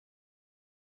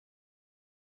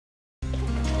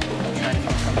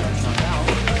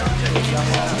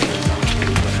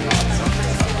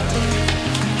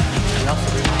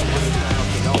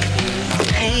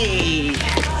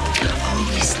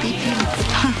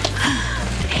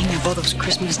all those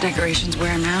Christmas decorations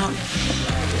wear him out.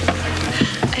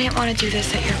 I didn't want to do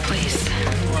this at your place.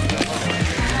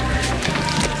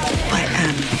 But,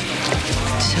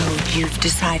 so you've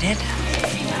decided?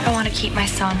 I want to keep my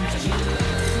son.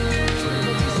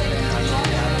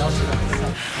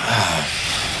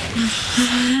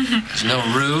 There's no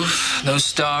roof, no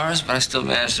stars, but I still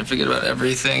managed to forget about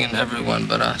everything and everyone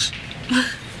but us.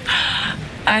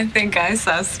 I think I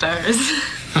saw stars.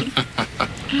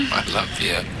 I love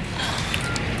you.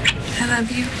 I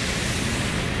love you.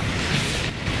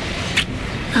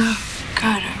 Oh,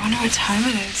 God, I wonder what time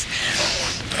it is.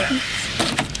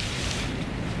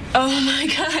 Oh, my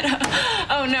God.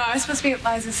 Oh, no, I was supposed to be at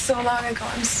Liza's so long ago.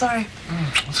 I'm sorry.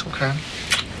 It's okay.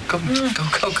 Go.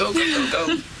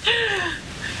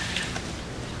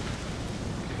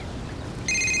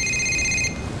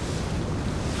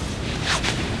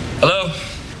 Hello?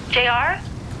 JR?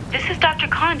 This is Dr.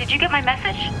 Khan. Did you get my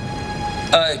message?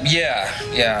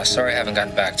 Yeah. Sorry I haven't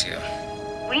gotten back to you.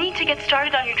 We need to get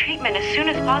started on your treatment as soon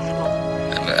as possible.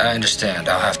 I understand.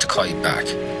 I'll have to call you back.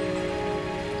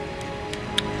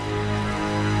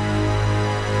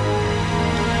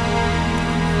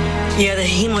 Yeah, the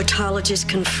hematologist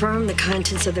confirmed the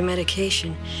contents of the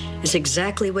medication. It's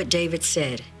exactly what David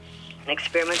said. An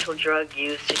experimental drug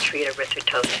used to treat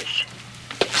erythrotosis.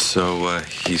 So,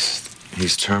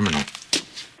 he's terminal.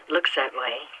 Looks that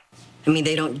way. I mean,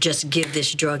 they don't just give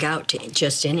this drug out to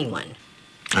just anyone.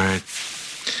 All right.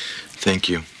 Thank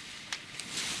you.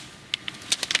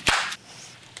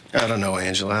 I don't know,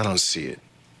 Angela. I don't see it.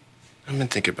 I've been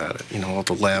thinking about it. You know, all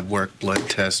the lab work, blood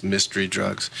tests, mystery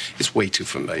drugs. It's way too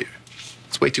familiar.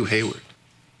 It's way too Hayward.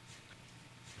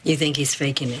 You think he's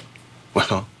faking it? Well,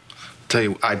 I'll tell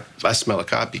you, I smell a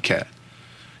copycat.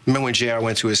 Remember when JR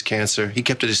went through his cancer? He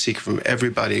kept it a secret from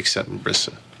everybody except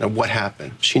Marissa. Now, what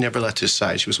happened? She never left his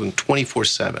side. She was with him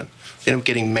 24/7. They ended up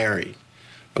getting married.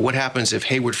 Now, what happens if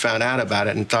Hayward found out about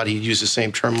it and thought he'd use the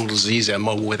same terminal disease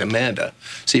MO with Amanda,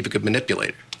 see if he could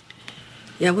manipulate her?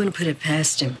 Yeah, I wouldn't put it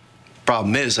past him.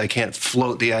 Problem is, I can't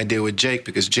float the idea with Jake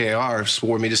because JR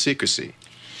swore me to secrecy.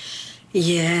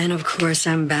 Yeah, and of course,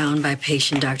 I'm bound by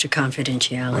patient-doctor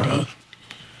confidentiality.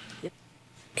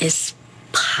 It's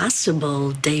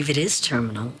possible David is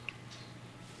terminal.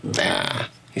 Nah,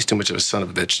 he's too much of a son of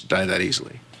a bitch to die that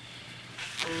easily.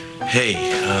 Hey,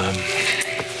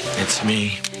 it's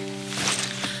me.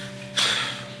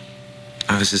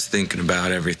 I was just thinking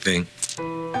about everything.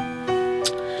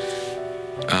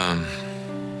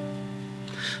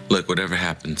 Look, whatever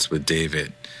happens with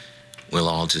David, we'll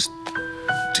all just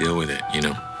deal with it, you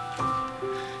know?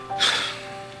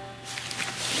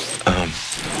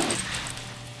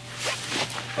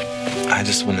 I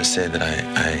just want to say that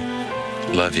I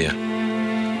love you.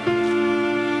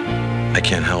 I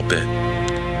can't help it.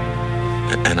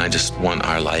 And I just want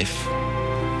our life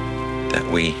that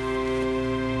we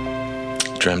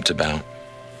dreamt about.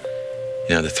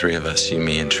 You know, the three of us, you,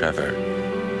 me, and Trevor.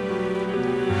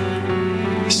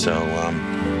 So,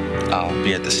 I'll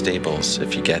be at the stables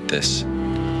if you get this.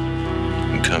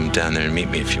 And come down there and meet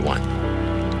me if you want.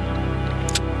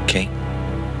 Okay?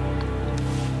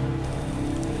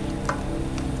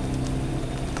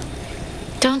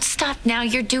 Don't stop now.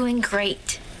 You're doing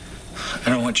great. I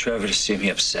don't want Trevor to see me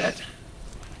upset.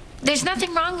 There's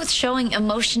nothing wrong with showing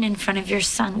emotion in front of your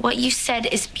son. What you said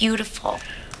is beautiful.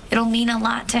 It'll mean a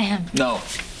lot to him. No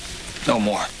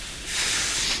more.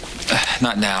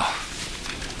 Not now.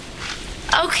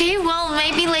 Okay, well,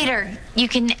 maybe later. You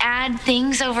can add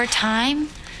things over time.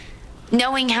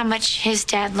 Knowing how much his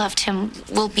dad loved him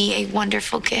will be a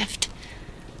wonderful gift.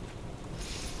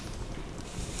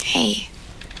 Hey.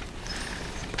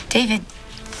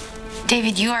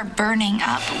 David, you are burning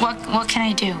up. What can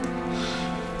I do?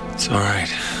 It's all right.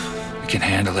 We can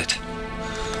handle it.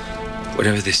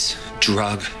 Whatever this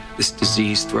drug, this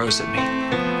disease throws at me.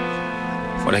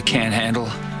 What I can't handle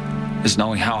is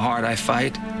knowing how hard I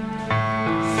fight.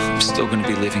 I'm still going to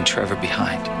be leaving Trevor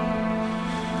behind.